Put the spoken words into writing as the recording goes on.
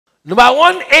Number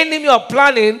one enemy of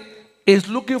planning is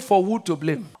looking for who to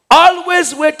blame.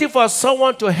 Always waiting for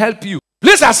someone to help you.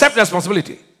 Please accept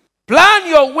responsibility. Plan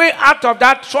your way out of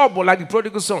that trouble like the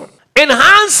prodigal son.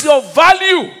 Enhance your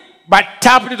value by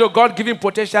tapping into God-given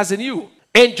potentials in you.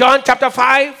 In John chapter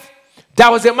 5,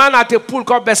 there was a man at a pool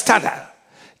called Bethesda.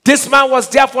 This man was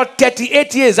there for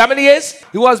 38 years. How many years?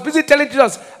 He was busy telling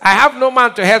Jesus, I have no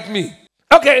man to help me.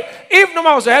 Okay, if no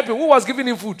man was to help him, who was giving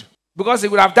him food? Because he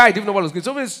would have died if no one was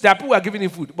giving him. So there are people who were giving him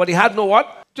food, but he had no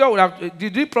what?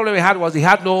 The problem he had was he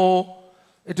had no,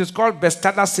 it is called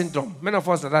Bethesda syndrome. Many of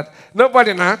us are that.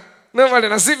 Nobody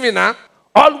now, see me now.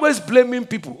 Always blaming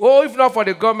people. Oh, if not for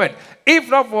the government, if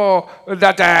not for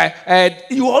that,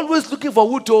 you're always looking for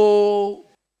who to.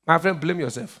 My friend, blame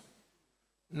yourself.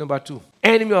 Number two,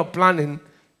 enemy of planning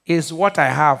is what I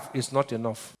have is not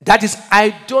enough. That is,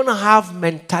 I don't have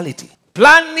mentality.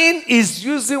 Planning is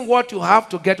using what you have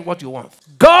to get what you want.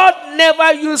 God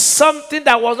never used something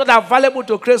that was not available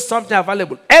to create something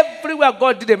available. Everywhere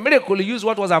God did a miracle, he used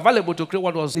what was available to create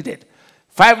what was needed.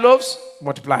 5 loaves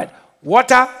multiplied.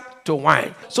 Water to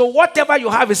wine. So whatever you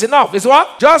have is enough. Is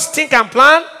what? Just think and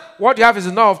plan. What you have is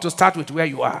enough to start with where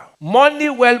you are. Money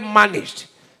well managed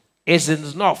is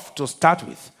enough to start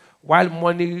with, while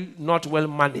money not well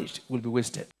managed will be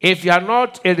wasted. If you are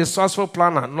not a resourceful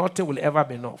planner, nothing will ever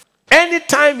be enough.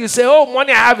 Anytime you say, oh,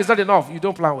 money I have is not enough, you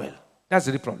don't plan well. That's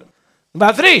the problem.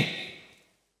 Number 3,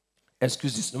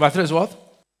 excuses. Number 3 is what?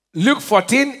 Luke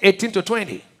 14, 18 to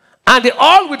 20. And they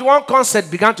all with one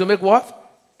consent began to make what?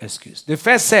 Excuse. The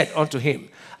first said unto him,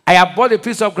 I have bought a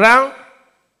piece of ground,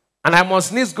 and I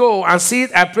must needs go and see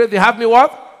it. I pray they have me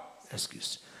what?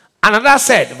 Excuse. Another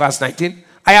said, verse 19,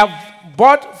 I have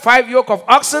bought 5 yoke of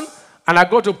oxen, and I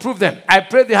go to prove them. I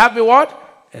pray they have me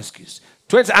what? Excuse.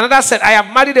 20. Another said, I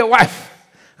have married a wife,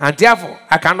 and therefore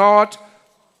I cannot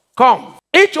come.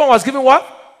 Each one was given what?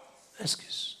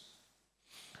 Excuse.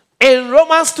 In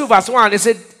Romans 2 verse 1, it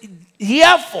said,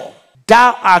 therefore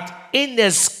thou art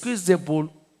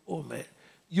inexcusable, oh man.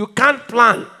 You can't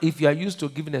plan if you are used to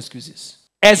giving excuses.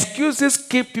 Excuses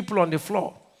keep people on the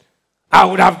floor. I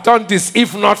would have done this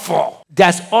if not for.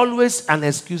 There's always an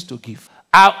excuse to give.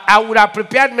 I would have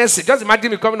prepared message. Just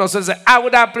imagine me coming on Sunday and say, I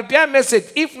would have prepared message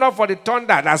if not for the thunder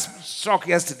that struck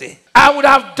yesterday. I would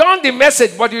have done the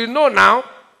message, but you know now,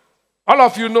 all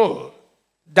of you know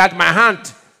that my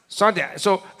hand Sunday.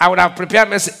 So I would have prepared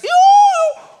message.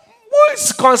 Who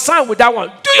is concerned with that one?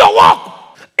 Do your work.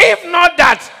 If not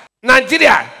that,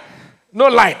 Nigeria, no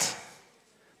light.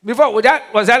 Before, was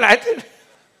that light?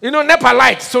 You know, NEPA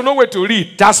light, so no way to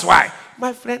read. That's why.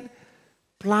 My friend,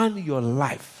 plan your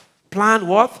life. Plan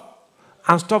what?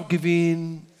 And stop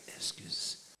giving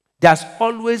excuses. There's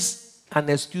always an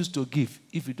excuse to give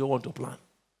if you don't want to plan.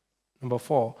 Number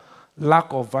 4,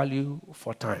 lack of value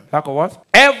for time. Lack of what?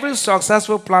 Every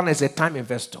successful planner is a time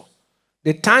investor.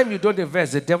 The time you don't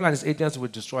invest, the devil and his agents will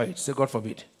destroy it. Say, God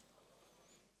forbid.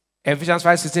 Ephesians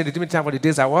 5:16, the redeeming time for the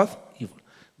days are what? Evil.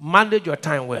 Manage your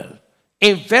time well.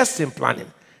 Invest in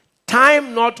planning.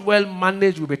 Time not well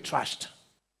managed will be trashed.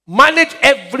 Manage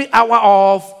every hour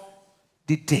of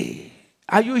the day.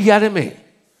 Are you hearing me?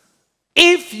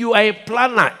 If you are a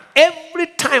planner, every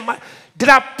time,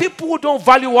 there are people who don't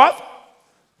value what?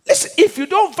 Listen, if you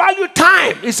don't value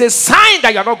time, it's a sign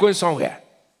that you're not going somewhere.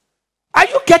 Are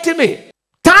you getting me?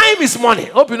 Time is money.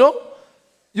 Hope you know.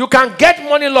 You can get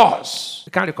money lost.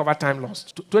 You can't recover time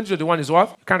lost. 2021 is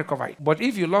what? You can't recover it. But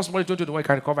if you lost money 2021, you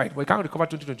can recover it. But you can't recover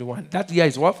 2021. That year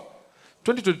is what?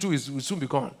 2022 will soon be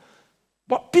gone.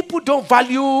 But people don't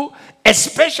value,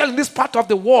 especially in this part of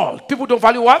the world, people don't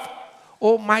value what?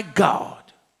 Oh my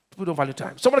God. People don't value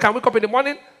time. Someone can wake up in the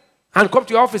morning and come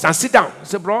to your office and sit down and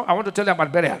say, bro, I want to tell you about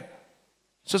burial.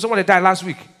 So someone died last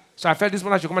week. So I felt this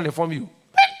morning I should come and inform you.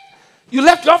 You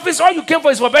left the office, all you came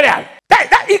for is for burial.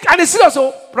 And it's serious,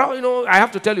 so, bro, you know, I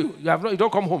have to tell you, you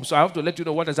don't come home, so I have to let you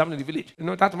know what is happening in the village. You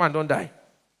know, that man don't die.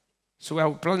 So we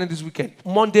are planning this weekend.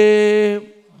 Monday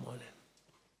morning.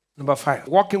 Number 5,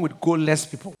 working with goalless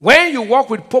people. When you work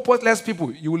with purposeless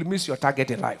people, you will miss your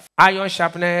target in life. Iron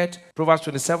sharpened, Proverbs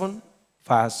 27,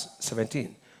 verse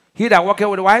 17. He that worketh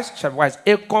with the wise shall be wise.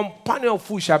 A companion of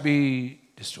fools shall be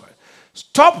destroyed.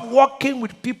 Stop working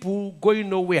with people going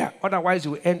nowhere. Otherwise,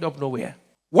 you will end up nowhere.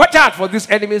 Watch out for these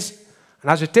enemies. And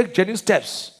as you take genuine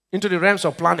steps into the realms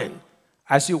of planning,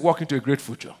 I see you walk into a great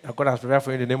future that God has prepared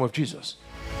for you in the name of Jesus.